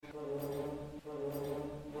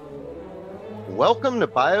Welcome to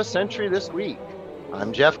BioCentury This Week.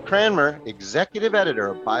 I'm Jeff Cranmer, Executive Editor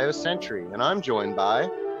of BioCentury, and I'm joined by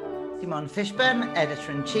Simone Fishburne,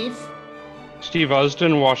 Editor-in-Chief. Steve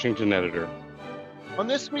Usden, Washington Editor. On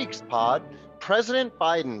this week's pod, President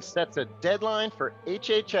Biden sets a deadline for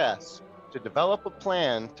HHS to develop a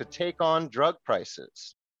plan to take on drug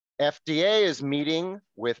prices. FDA is meeting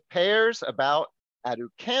with payers about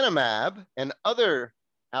aducanumab and other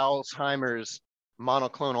Alzheimer's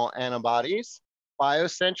monoclonal antibodies,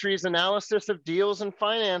 BioCentury's analysis of deals and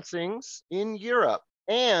financings in Europe,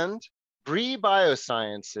 and Brii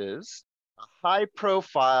Biosciences, a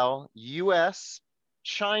high-profile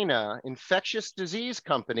US-China infectious disease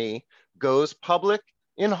company, goes public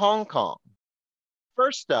in Hong Kong.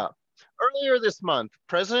 First up, earlier this month,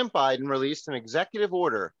 President Biden released an executive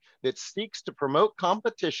order that seeks to promote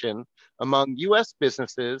competition among US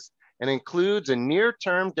businesses and includes a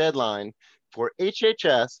near-term deadline for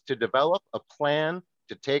HHS to develop a plan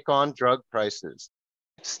to take on drug prices.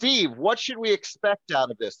 Steve, what should we expect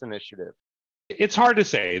out of this initiative? It's hard to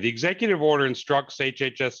say. The executive order instructs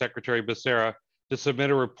HHS Secretary Becerra to submit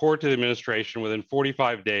a report to the administration within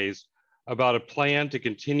 45 days about a plan to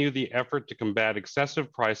continue the effort to combat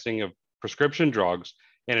excessive pricing of prescription drugs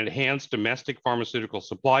and enhance domestic pharmaceutical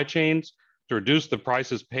supply chains, to reduce the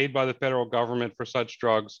prices paid by the federal government for such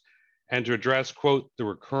drugs, and to address, quote, the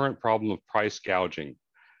recurrent problem of price gouging.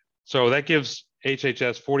 So that gives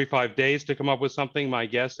HHS 45 days to come up with something. My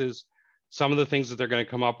guess is some of the things that they're going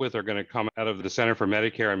to come up with are going to come out of the Center for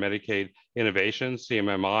Medicare and Medicaid Innovation,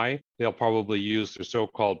 CMMI. They'll probably use their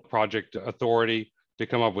so-called Project Authority to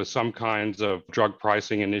come up with some kinds of drug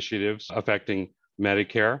pricing initiatives affecting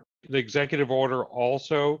Medicare. The executive order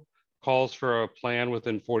also calls for a plan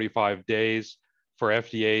within 45 days for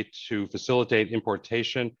FDA to facilitate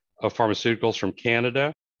importation of pharmaceuticals from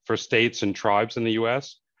Canada for states and tribes in the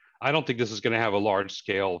US. I don't think this is going to have a large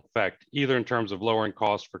scale effect, either in terms of lowering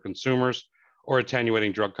costs for consumers or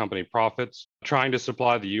attenuating drug company profits. Trying to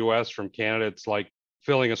supply the US from Canada, it's like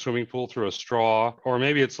filling a swimming pool through a straw, or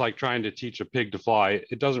maybe it's like trying to teach a pig to fly.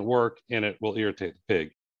 It doesn't work and it will irritate the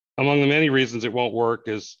pig. Among the many reasons it won't work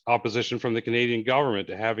is opposition from the Canadian government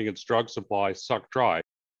to having its drug supply sucked dry.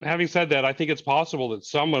 Having said that, I think it's possible that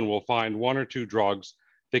someone will find one or two drugs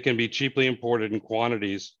that can be cheaply imported in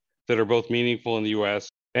quantities that are both meaningful in the US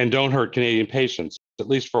and don't hurt Canadian patients, at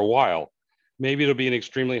least for a while. Maybe it'll be an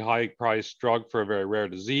extremely high-priced drug for a very rare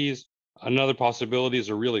disease. Another possibility is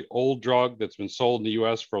a really old drug that's been sold in the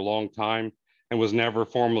US for a long time and was never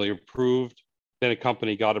formally approved. Then a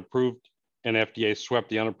company got approved and FDA swept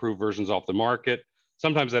the unapproved versions off the market.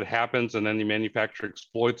 Sometimes that happens, and then the manufacturer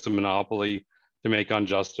exploits the monopoly to make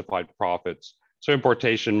unjustified profits. So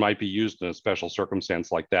importation might be used in a special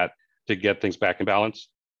circumstance like that to get things back in balance.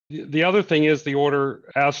 The other thing is the order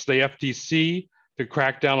asks the FTC to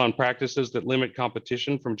crack down on practices that limit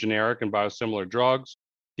competition from generic and biosimilar drugs.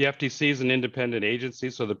 The FTC is an independent agency,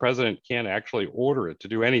 so the president can't actually order it to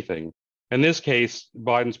do anything. In this case,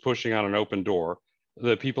 Biden's pushing on an open door.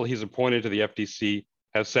 The people he's appointed to the FTC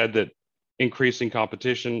have said that increasing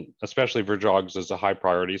competition, especially for drugs, is a high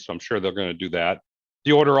priority, so I'm sure they're going to do that.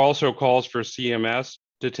 The order also calls for CMS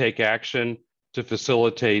to take action to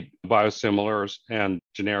facilitate biosimilars and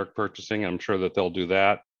generic purchasing. I'm sure that they'll do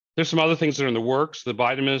that. There's some other things that are in the works. The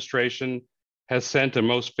Biden administration has sent a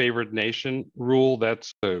most favored nation rule.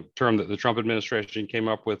 That's the term that the Trump administration came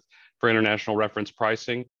up with for international reference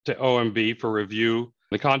pricing to OMB for review.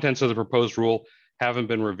 The contents of the proposed rule haven't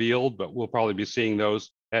been revealed, but we'll probably be seeing those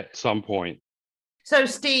at some point. So,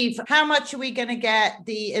 Steve, how much are we going to get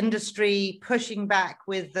the industry pushing back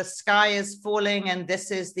with the sky is falling and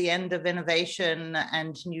this is the end of innovation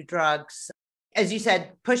and new drugs? As you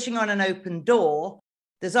said, pushing on an open door,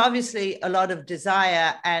 there's obviously a lot of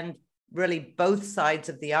desire and really both sides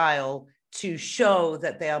of the aisle to show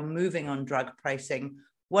that they are moving on drug pricing.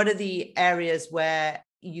 What are the areas where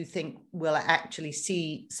you think we'll actually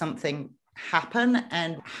see something happen,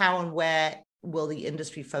 and how and where will the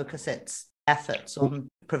industry focus its efforts on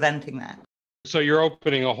preventing that? So you're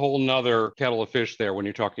opening a whole nother kettle of fish there when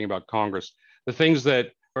you're talking about Congress. The things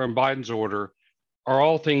that are in Biden's order are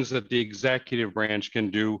all things that the executive branch can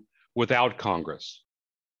do without Congress.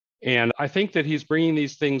 And I think that he's bringing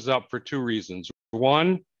these things up for two reasons.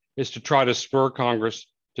 One is to try to spur Congress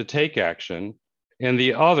to take action, and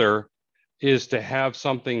the other is to have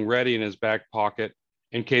something ready in his back pocket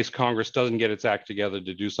in case Congress doesn't get its act together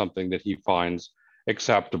to do something that he finds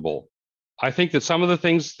acceptable. I think that some of the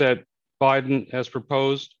things that Biden has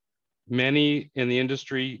proposed, many in the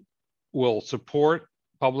industry will support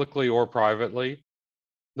publicly or privately.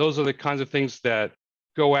 Those are the kinds of things that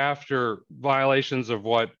go after violations of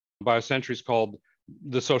what BioCentury's called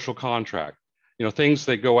the social contract. Things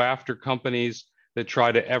that go after companies that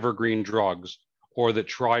try to evergreen drugs or that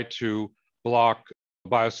try to block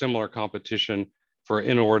biosimilar competition for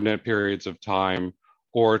inordinate periods of time,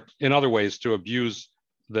 or in other ways to abuse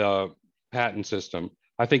the patent system.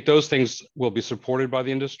 I think those things will be supported by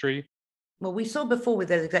the industry. Well, we saw before with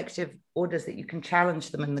those executive orders that you can challenge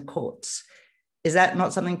them in the courts. Is that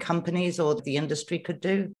not something companies or the industry could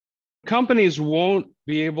do? Companies won't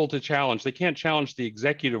be able to challenge. They can't challenge the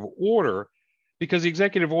executive order because the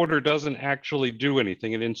executive order doesn't actually do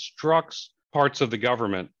anything. It instructs parts of the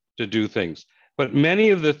government to do things. But many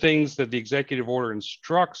of the things that the executive order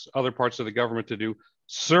instructs other parts of the government to do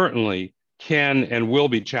certainly can and will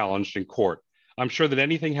be challenged in court. I'm sure that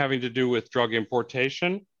anything having to do with drug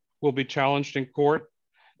importation will be challenged in court.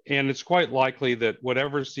 And it's quite likely that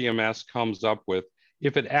whatever CMS comes up with,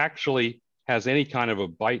 if it actually has any kind of a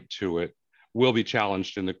bite to it, will be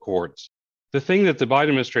challenged in the courts. The thing that the Biden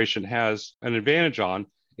administration has an advantage on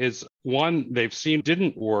is, one, they've seen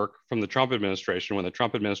didn't work from the Trump administration when the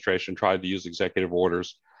Trump administration tried to use executive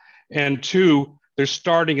orders. And two, they're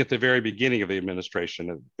starting at the very beginning of the administration,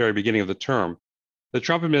 at the very beginning of the term. The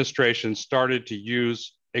Trump administration started to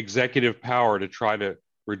use executive power to try to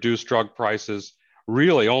reduce drug prices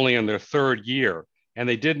really only in their third year, and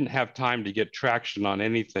they didn't have time to get traction on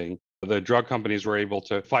anything. The drug companies were able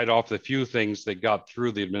to fight off the few things that got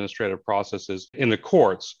through the administrative processes in the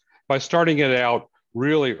courts. By starting it out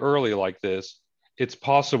really early like this, it's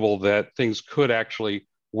possible that things could actually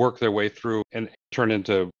work their way through and turn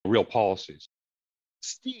into real policies.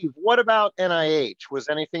 Steve, what about NIH? Was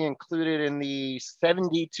anything included in the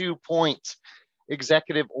 72-point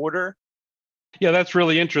executive order? Yeah, that's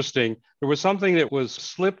really interesting. There was something that was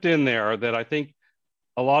slipped in there that I think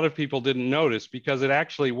a lot of people didn't notice because it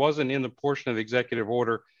actually wasn't in the portion of the executive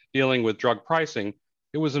order dealing with drug pricing.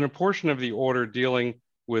 It was in a portion of the order dealing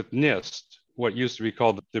with NIST, what used to be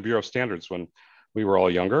called the Bureau of Standards when we were all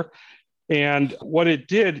younger. And what it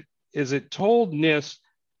did is it told NIST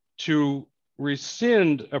to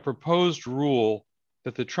rescind a proposed rule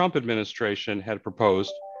that the Trump administration had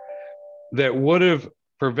proposed that would have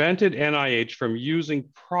prevented NIH from using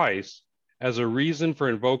price as a reason for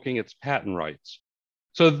invoking its patent rights.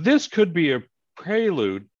 So this could be a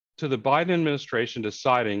prelude to the Biden administration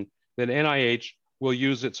deciding that NIH will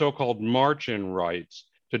use its so-called margin rights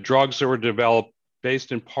to drugs that were developed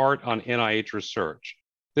based in part on NIH research.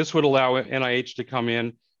 This would allow NIH to come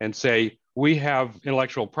in and say, we have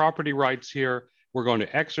intellectual property rights here, we're going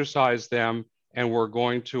to exercise them, and we're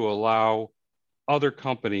going to allow other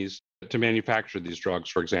companies to manufacture these drugs,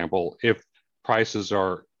 for example, if prices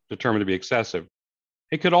are determined to be excessive.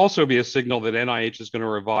 It could also be a signal that NIH is going to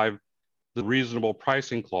revive the reasonable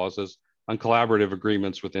pricing clauses on collaborative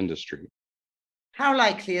agreements with industry. How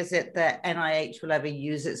likely is it that NIH will ever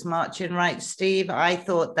use its margin rights, Steve? I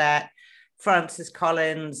thought that Francis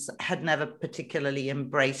Collins had never particularly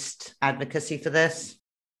embraced advocacy for this.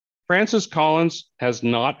 Francis Collins has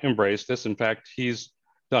not embraced this. In fact, he's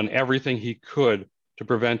done everything he could to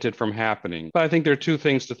prevent it from happening. But I think there are two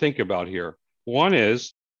things to think about here. One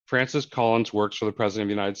is Francis Collins works for the President of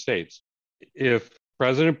the United States. If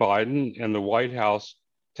President Biden and the White House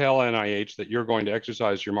tell NIH that you're going to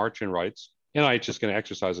exercise your margin rights, NIH is going to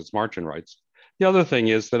exercise its margin rights. The other thing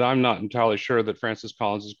is that I'm not entirely sure that Francis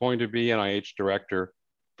Collins is going to be NIH director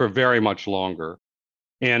for very much longer.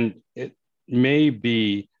 And it may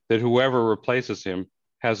be that whoever replaces him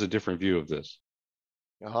has a different view of this.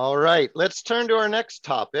 All right, let's turn to our next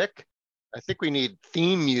topic. I think we need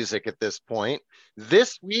theme music at this point.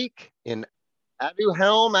 This week in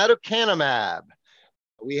Aduhelm aducanumab,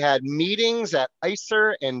 we had meetings at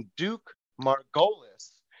ICER and Duke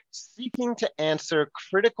Margolis seeking to answer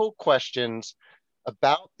critical questions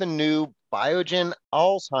about the new Biogen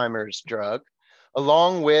Alzheimer's drug,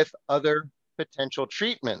 along with other potential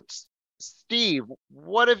treatments. Steve,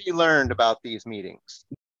 what have you learned about these meetings?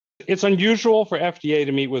 It's unusual for FDA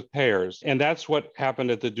to meet with payers, and that's what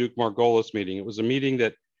happened at the Duke Margolis meeting. It was a meeting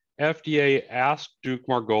that FDA asked Duke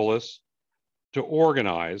Margolis to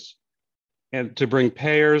organize and to bring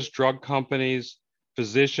payers, drug companies,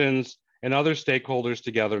 physicians, and other stakeholders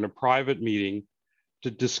together in a private meeting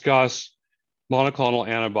to discuss monoclonal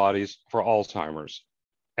antibodies for Alzheimer's.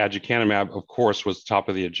 Aducanumab, of course, was top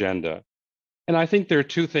of the agenda. And I think there are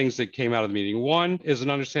two things that came out of the meeting. One is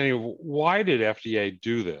an understanding of why did FDA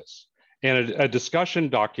do this? And a discussion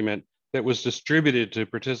document that was distributed to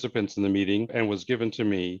participants in the meeting and was given to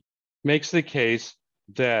me makes the case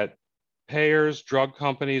that payers, drug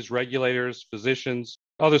companies, regulators, physicians,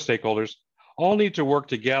 other stakeholders all need to work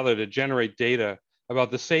together to generate data about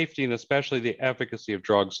the safety and especially the efficacy of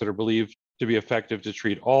drugs that are believed to be effective to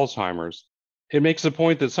treat Alzheimer's. It makes the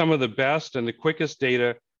point that some of the best and the quickest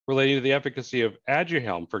data relating to the efficacy of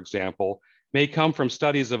Aduhelm, for example, may come from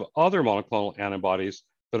studies of other monoclonal antibodies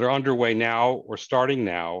that are underway now or starting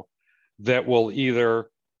now that will either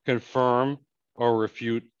confirm or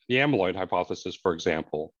refute the amyloid hypothesis, for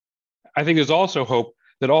example. I think there's also hope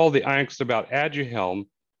that all the angst about Aduhelm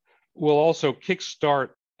will also kickstart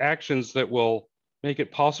actions that will make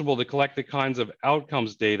it possible to collect the kinds of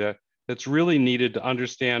outcomes data that's really needed to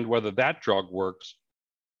understand whether that drug works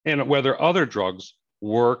and whether other drugs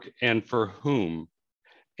work and for whom,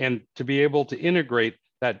 and to be able to integrate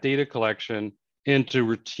that data collection into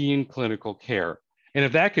routine clinical care. And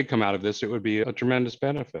if that could come out of this, it would be a tremendous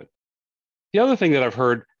benefit. The other thing that I've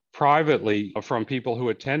heard privately from people who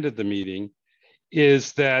attended the meeting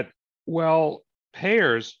is that, well,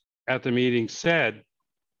 payers at the meeting said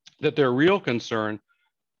that their real concern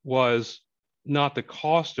was not the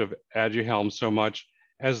cost of Aduhelm so much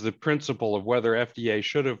as the principle of whether FDA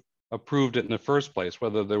should have approved it in the first place,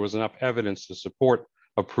 whether there was enough evidence to support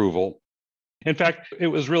approval. In fact, it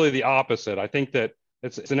was really the opposite. I think that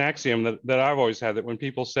it's an axiom that I've always had, that when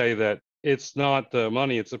people say that it's not the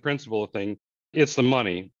money, it's the principle of thing, it's the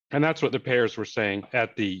money. And that's what the payers were saying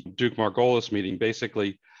at the Duke Margolis meeting.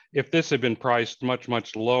 Basically, if this had been priced much,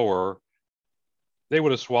 much lower, they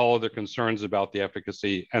would have swallowed their concerns about the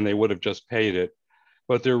efficacy and they would have just paid it.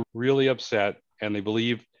 But they're really upset and they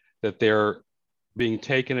believe that they're being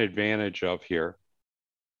taken advantage of here.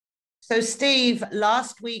 So, Steve,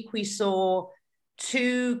 last week we saw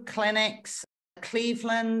two clinics,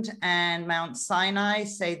 Cleveland and Mount Sinai,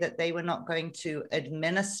 say that they were not going to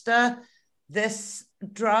administer this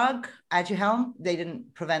drug, Aduhelm. They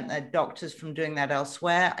didn't prevent their doctors from doing that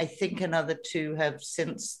elsewhere. I think another two have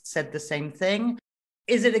since said the same thing.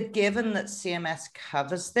 Is it a given that CMS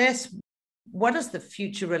covers this? What does the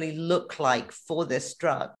future really look like for this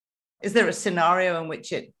drug? Is there a scenario in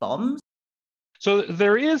which it bombs? So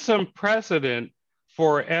there is some precedent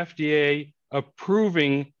for FDA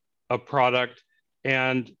approving a product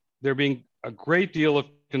and there being a great deal of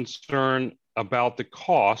concern about the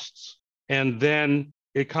costs, and then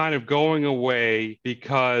it kind of going away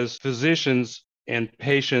because physicians and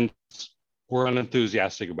patients were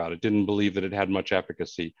unenthusiastic about it, didn't believe that it had much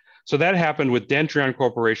efficacy. So that happened with Dendreon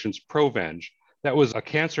Corporation's Provenge. That was a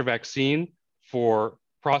cancer vaccine for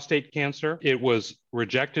prostate cancer. It was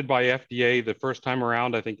rejected by FDA the first time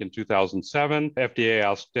around, I think in 2007. FDA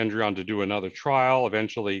asked Dendreon to do another trial.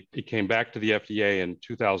 Eventually, it came back to the FDA in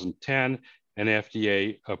 2010, and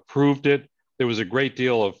FDA approved it. There was a great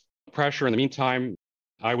deal of pressure. In the meantime,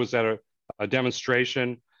 I was at a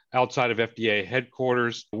demonstration outside of FDA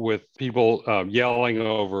headquarters with people yelling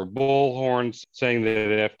over bullhorns, saying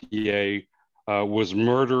that FDA was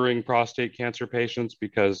murdering prostate cancer patients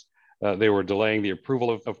because they were delaying the approval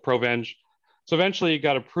of Provenge. So eventually it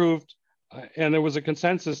got approved, and there was a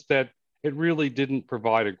consensus that it really didn't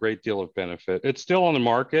provide a great deal of benefit. It's still on the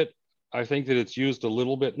market. I think that it's used a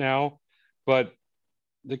little bit now, but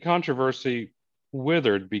the controversy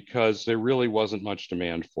withered because there really wasn't much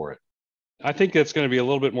demand for it. I think it's going to be a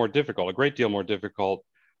little bit more difficult, a great deal more difficult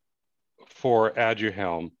for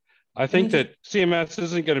Aduhelm. I think that CMS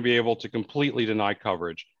isn't going to be able to completely deny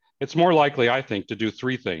coverage. It's more likely, I think, to do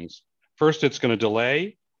three things. First, it's going to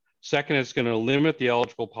delay. Second, it's going to limit the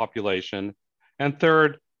eligible population. And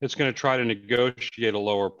third, it's going to try to negotiate a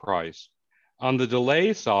lower price. On the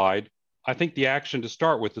delay side, I think the action to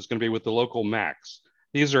start with is going to be with the local MACs.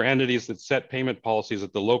 These are entities that set payment policies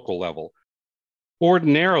at the local level.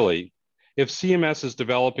 Ordinarily, if CMS is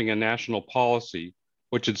developing a national policy,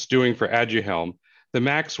 which it's doing for Aduhelm, the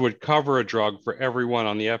MACs would cover a drug for everyone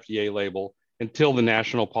on the FDA label until the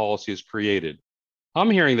national policy is created. I'm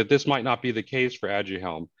hearing that this might not be the case for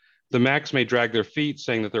Aduhelm. The MACs may drag their feet,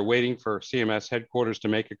 saying that they're waiting for CMS headquarters to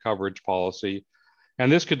make a coverage policy. And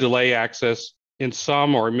this could delay access in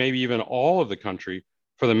some or maybe even all of the country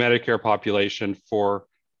for the Medicare population for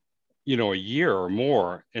a year or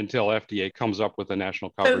more until FDA comes up with a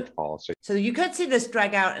national coverage policy. So you could see this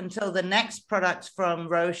drag out until the next products from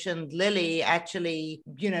Roche and Lilly actually,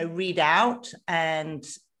 read out and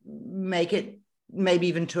make it maybe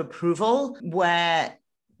even to approval, where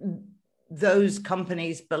those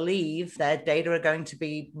companies believe their data are going to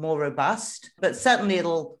be more robust, but certainly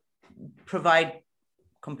it'll provide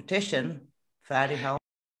competition for Aduhelm.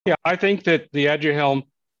 Yeah, I think that the Aduhelm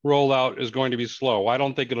rollout is going to be slow. I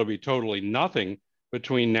don't think it'll be totally nothing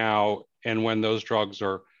between now and when those drugs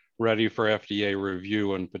are ready for FDA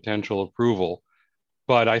review and potential approval.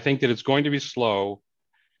 But I think that it's going to be slow.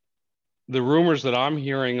 The rumors that I'm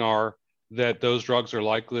hearing are that those drugs are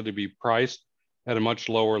likely to be priced at a much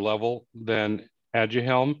lower level than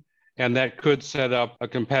Aduhelm, and that could set up a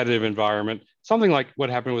competitive environment, something like what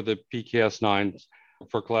happened with the PCSK9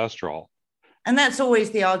 for cholesterol. And that's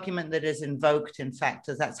always the argument that is invoked, in fact,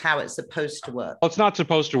 as that's how it's supposed to work. Well, it's not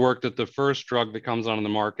supposed to work that the first drug that comes on the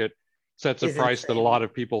market sets a price that a lot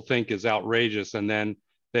of people think is outrageous, and then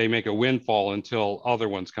they make a windfall until other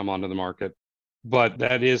ones come onto the market. But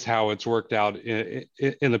that is how it's worked out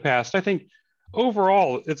in the past. I think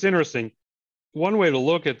overall, it's interesting. One way to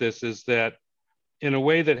look at this is that in a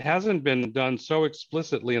way that hasn't been done so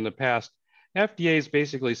explicitly in the past, FDA is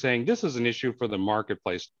basically saying this is an issue for the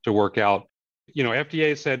marketplace to work out.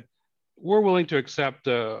 FDA said, we're willing to accept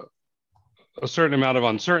a certain amount of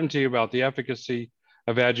uncertainty about the efficacy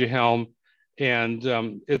of Aduhelm,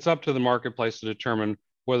 and it's up to the marketplace to determine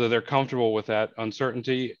whether they're comfortable with that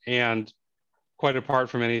uncertainty, and quite apart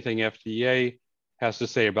from anything FDA has to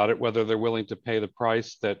say about it, whether they're willing to pay the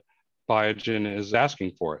price that Biogen is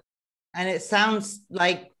asking for it. And it sounds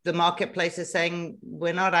like the marketplace is saying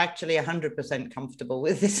we're not actually 100% comfortable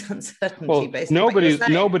with this uncertainty. Well, based on what you're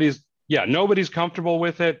saying. nobody's comfortable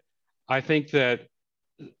with it. I think that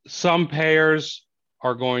some payers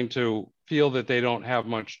are going to feel that they don't have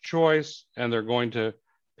much choice, and they're going to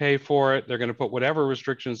pay for it. They're going to put whatever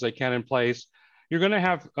restrictions they can in place. You're going to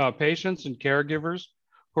have patients and caregivers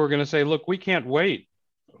who are going to say, look, we can't wait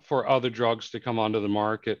for other drugs to come onto the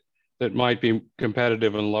market that might be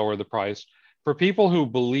competitive and lower the price. For people who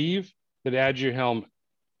believe that Aduhelm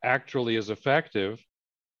actually is effective,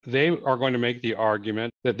 they are going to make the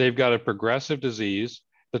argument that they've got a progressive disease,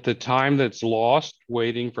 that the time that's lost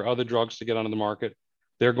waiting for other drugs to get onto the market,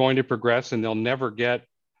 they're going to progress and they'll never get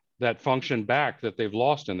that function back that they've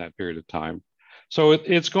lost in that period of time. So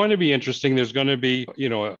it's going to be interesting. There's going to be,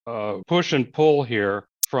 a push and pull here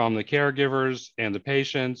from the caregivers and the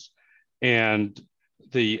patients and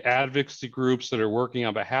the advocacy groups that are working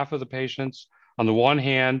on behalf of the patients on the one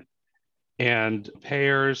hand, and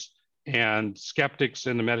payers and skeptics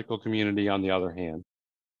in the medical community on the other hand.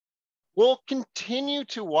 We'll continue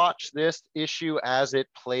to watch this issue as it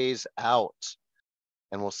plays out,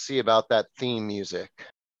 and we'll see about that theme music.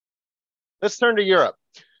 Let's turn to Europe.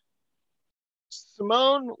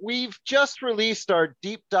 Simone, we've just released our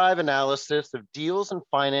deep dive analysis of deals and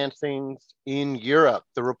financings in Europe.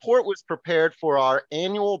 The report was prepared for our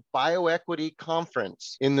annual bioequity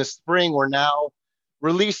conference in the spring. We're now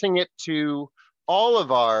releasing it to all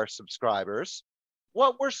of our subscribers.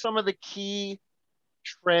 What were some of the key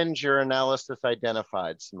trends your analysis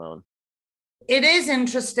identified, Simone? It is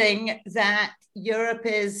interesting that Europe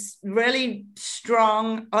is really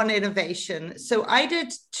strong on innovation. So I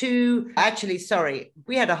did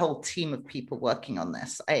we had a whole team of people working on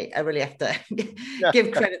this. I really have to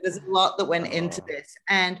give credit. There's a lot that went into this.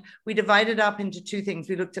 And we divided up into two things.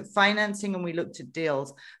 We looked at financing and we looked at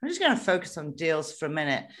deals. I'm just going to focus on deals for a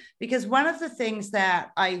minute, because one of the things that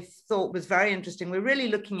I thought was very interesting, we're really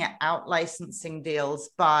looking at out-licensing deals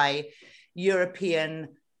by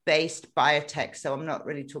European-based biotech. So I'm not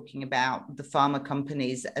really talking about the pharma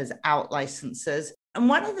companies as out-licensers. And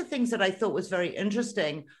one of the things that I thought was very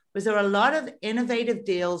interesting was there are a lot of innovative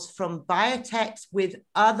deals from biotechs with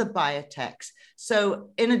other biotechs.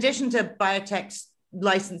 So in addition to biotechs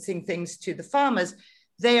licensing things to the farmers,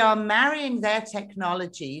 they are marrying their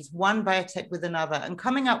technologies, one biotech with another, and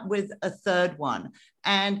coming up with a third one.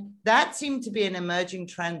 And that seemed to be an emerging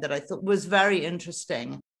trend that I thought was very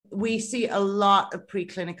interesting. We see a lot of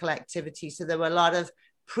preclinical activity. So there were a lot of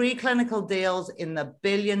preclinical deals in the $1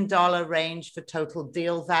 billion range for total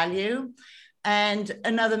deal value. And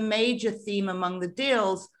another major theme among the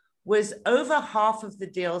deals was over half of the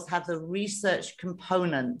deals have the research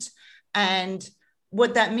component. And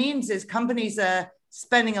what that means is companies are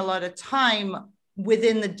spending a lot of time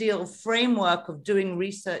within the deal framework of doing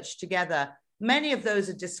research together. Many of those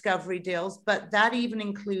are discovery deals, but that even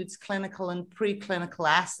includes clinical and preclinical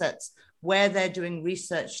assets where they're doing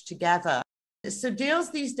research together. So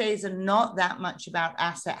deals these days are not that much about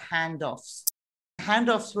asset handoffs.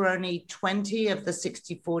 Handoffs were only 20 of the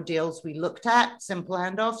 64 deals we looked at, simple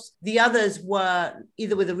handoffs. The others were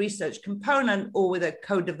either with a research component or with a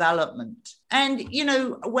co-development. And,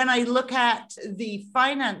 when I look at the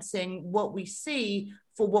financing, what we see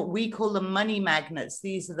for what we call the money magnets,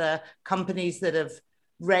 these are the companies that have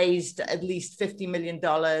raised at least $50 million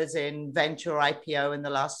in venture IPO in the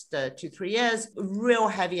last 2-3 years. Real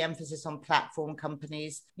heavy emphasis on platform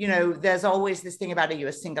companies. There's always this thing about, are you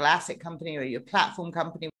a single asset company or are you a platform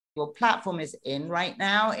company? Well, platform is in right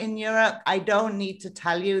now in Europe. I don't need to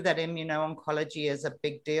tell you that immuno-oncology is a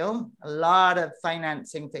big deal. A lot of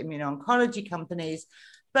financing for immuno-oncology companies.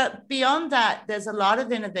 But beyond that, there's a lot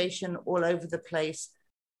of innovation all over the place.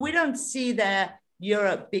 We don't see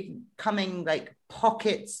Europe becoming like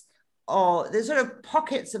pockets, or there's sort of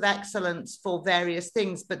pockets of excellence for various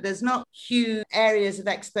things, but there's not huge areas of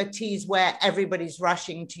expertise where everybody's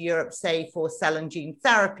rushing to Europe, say, for cell and gene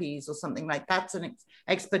therapies or something like that. That's an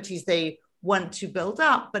expertise they want to build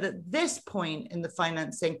up. But at this point in the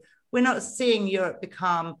financing, we're not seeing Europe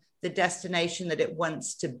become the destination that it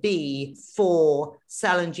wants to be for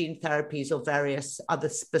cell and gene therapies or various other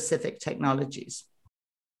specific technologies.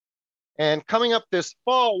 And coming up this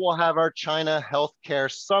fall, we'll have our China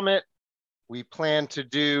Healthcare Summit. We plan to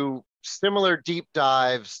do similar deep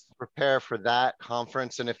dives to prepare for that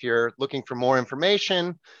conference. And if you're looking for more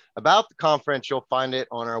information about the conference, you'll find it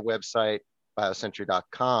on our website,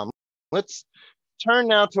 biocentury.com. Let's turn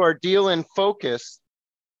now to our deal in focus.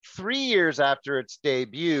 3 years after its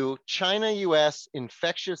debut, China-US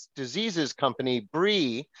infectious diseases company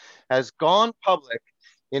Brii has gone public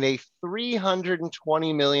in a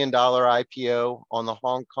 $320 million IPO on the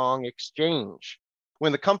Hong Kong Exchange.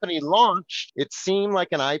 When the company launched, it seemed like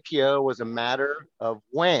an IPO was a matter of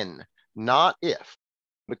when, not if.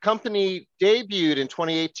 The company debuted in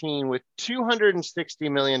 2018 with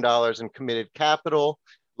 $260 million in committed capital,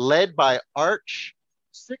 led by Arch,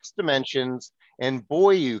 Six Dimensions, and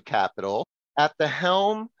Boyu Capital. At the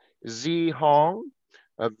helm, Zi Hong,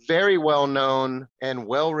 a very well-known and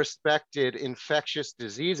well-respected infectious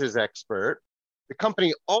diseases expert. The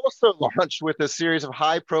company also launched with a series of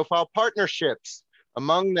high-profile partnerships,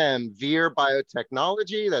 among them Vir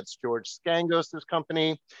Biotechnology, that's George Scangos'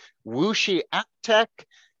 company, Wuxi AppTec,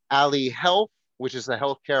 Ali Health, which is the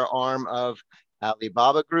healthcare arm of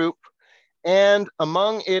Alibaba Group, and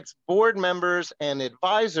among its board members and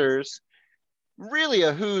advisors, really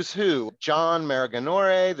a who's who. John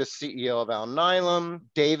Maraganore, the CEO of Alnylam,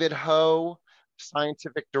 David Ho,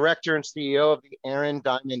 scientific director and CEO of the Aaron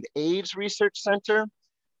Diamond AIDS Research Center,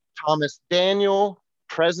 Thomas Daniel,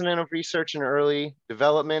 president of research and early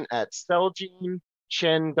development at Celgene,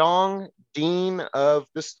 Chen Dong, dean of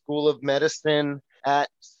the School of Medicine at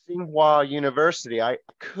Tsinghua University. I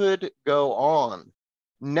could go on.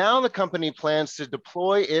 Now the company plans to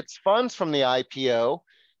deploy its funds from the IPO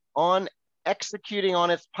on executing on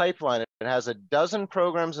its pipeline. It has a dozen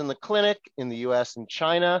programs in the clinic in the US and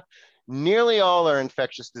China. Nearly all are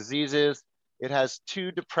infectious diseases. It has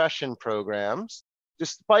 2 depression programs.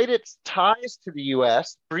 Despite its ties to the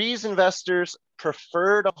US, Brii's investors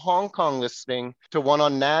preferred a Hong Kong listing to one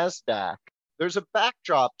on NASDAQ. There's a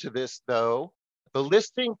backdrop to this, though. The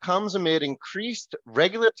listing comes amid increased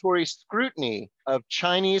regulatory scrutiny of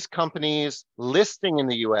Chinese companies listing in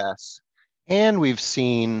the US. And we've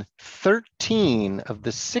seen 13 of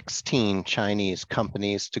the 16 Chinese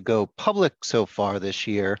companies to go public so far this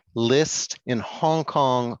year list in Hong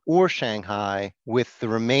Kong or Shanghai, with the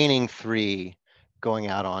remaining 3 going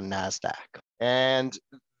out on NASDAQ. And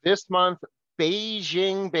this month,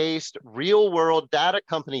 Beijing-based real-world data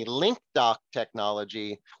company LinkDoc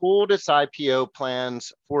Technology pulled its IPO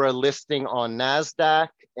plans for a listing on NASDAQ.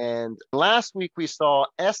 And last week we saw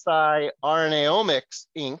siRNAomics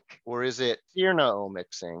Inc., or is it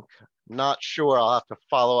Sirnaomics Inc.? Not sure. I'll have to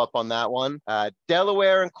follow up on that one.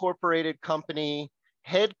 Delaware Incorporated company,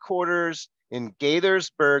 headquarters in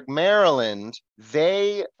Gaithersburg, Maryland.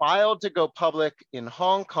 They filed to go public in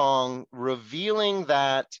Hong Kong, revealing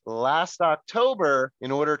that last October,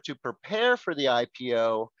 in order to prepare for the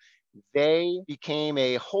IPO, they became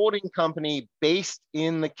a holding company based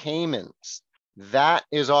in the Caymans. That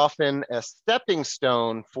is often a stepping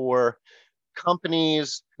stone for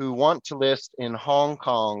companies who want to list in Hong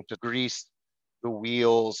Kong to grease the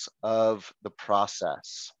wheels of the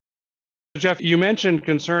process. Jeff, you mentioned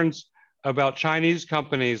concerns about Chinese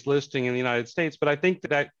companies listing in the United States, but I think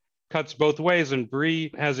that cuts both ways, and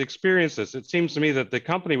Brii has experienced this. It seems to me that the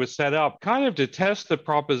company was set up kind of to test the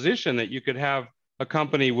proposition that you could have a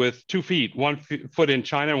company with 2 feet, 1 foot in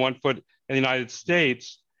China and 1 foot in the United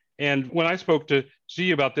States. And when I spoke to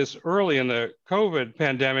Xi about this early in the COVID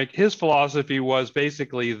pandemic, his philosophy was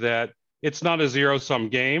basically that it's not a zero-sum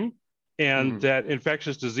game, and that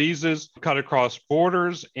infectious diseases cut across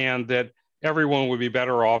borders, and that everyone would be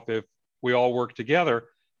better off if we all work together.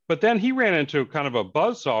 But then he ran into kind of a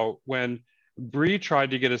buzzsaw when Brii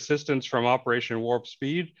tried to get assistance from Operation Warp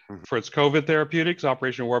Speed for its COVID therapeutics.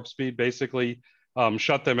 Operation Warp Speed basically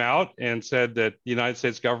shut them out and said that the United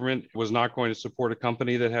States government was not going to support a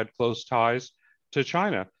company that had close ties to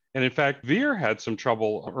China. And in fact, Vir had some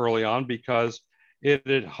trouble early on because it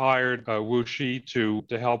had hired Wuxi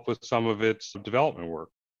to help with some of its development work.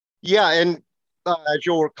 Yeah, and as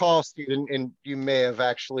you'll recall, Stephen, and you may have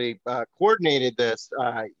actually coordinated this,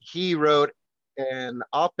 he wrote an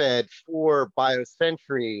op-ed for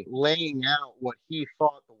BioCentury laying out what he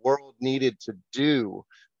thought the world needed to do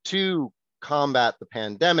to combat the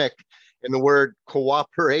pandemic. And the word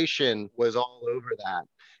cooperation was all over that.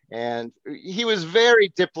 And he was very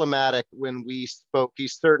diplomatic when we spoke. He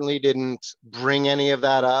certainly didn't bring any of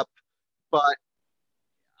that up, but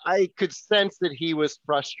I could sense that he was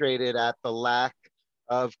frustrated at the lack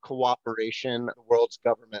of cooperation of the world's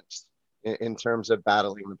governments in terms of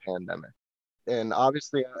battling the pandemic. And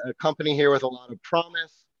obviously, a company here with a lot of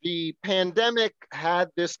promise. The pandemic had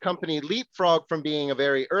this company leapfrog from being a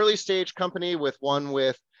very early stage company with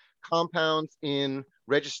compounds in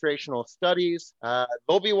registrational studies.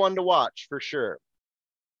 They'll be one to watch for sure.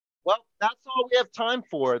 Well, that's all we have time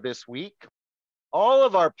for this week. All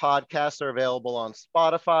of our podcasts are available on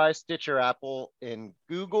Spotify, Stitcher, Apple, and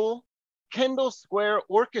Google. Kendall Square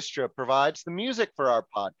Orchestra provides the music for our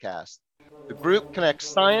podcast. The group connects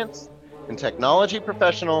science and technology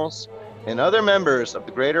professionals and other members of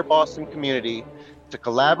the greater Boston community to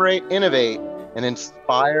collaborate, innovate, and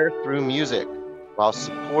inspire through music while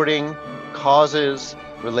supporting causes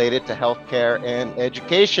related to healthcare and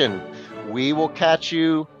education. We will catch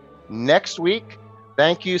you next week.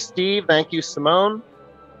 Thank you, Steve. Thank you, Simone.